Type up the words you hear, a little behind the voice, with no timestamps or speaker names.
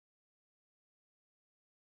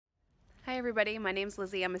Hi everybody, my name's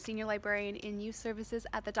Lizzie. I'm a senior librarian in youth services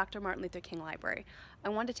at the Dr. Martin Luther King Library. I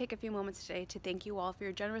want to take a few moments today to thank you all for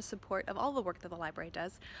your generous support of all the work that the library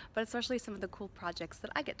does, but especially some of the cool projects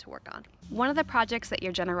that I get to work on. One of the projects that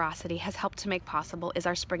your generosity has helped to make possible is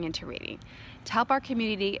our Spring Into Reading. To help our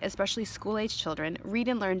community, especially school-age children, read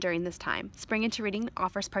and learn during this time, Spring Into Reading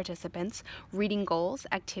offers participants reading goals,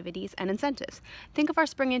 activities, and incentives. Think of our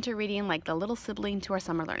Spring Into Reading like the little sibling to our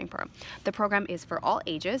summer learning program. The program is for all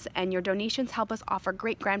ages, and your donations help us offer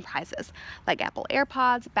great grand prizes like Apple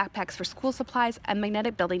AirPods, backpacks for school supplies, and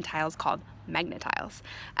magnetic building tiles called Magnetiles.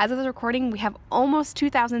 As of the recording, we have almost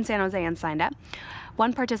 2,000 San Joseans signed up.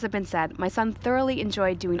 One participant said, "My son thoroughly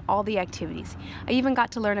enjoyed doing all the activities. I even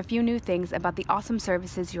got to learn a few new things about the awesome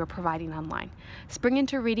services you are providing online." Spring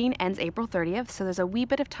Into Reading ends April 30th, so there's a wee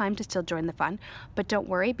bit of time to still join the fun, but don't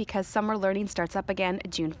worry because summer learning starts up again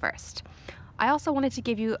June 1st. I also wanted to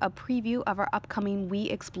give you a preview of our upcoming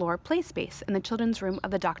We Explore play space in the children's room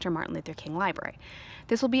of the Dr. Martin Luther King Library.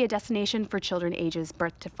 This will be a destination for children ages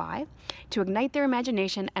birth to 5 to ignite their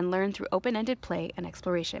imagination and learn through open-ended play and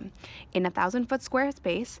exploration. In a 1,000-foot square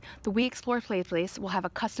space, the We Explore play place will have a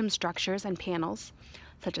custom structures and panels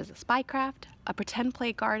such as a spycraft, a pretend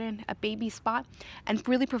play garden, a baby spot, and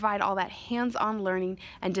really provide all that hands-on learning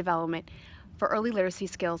and development for early literacy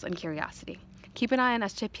skills and curiosity. Keep an eye on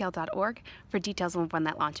SJPL.org for details on when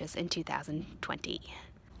that launches in 2020.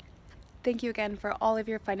 Thank you again for all of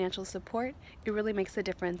your financial support. It really makes a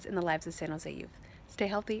difference in the lives of San Jose youth. Stay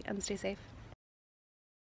healthy and stay safe.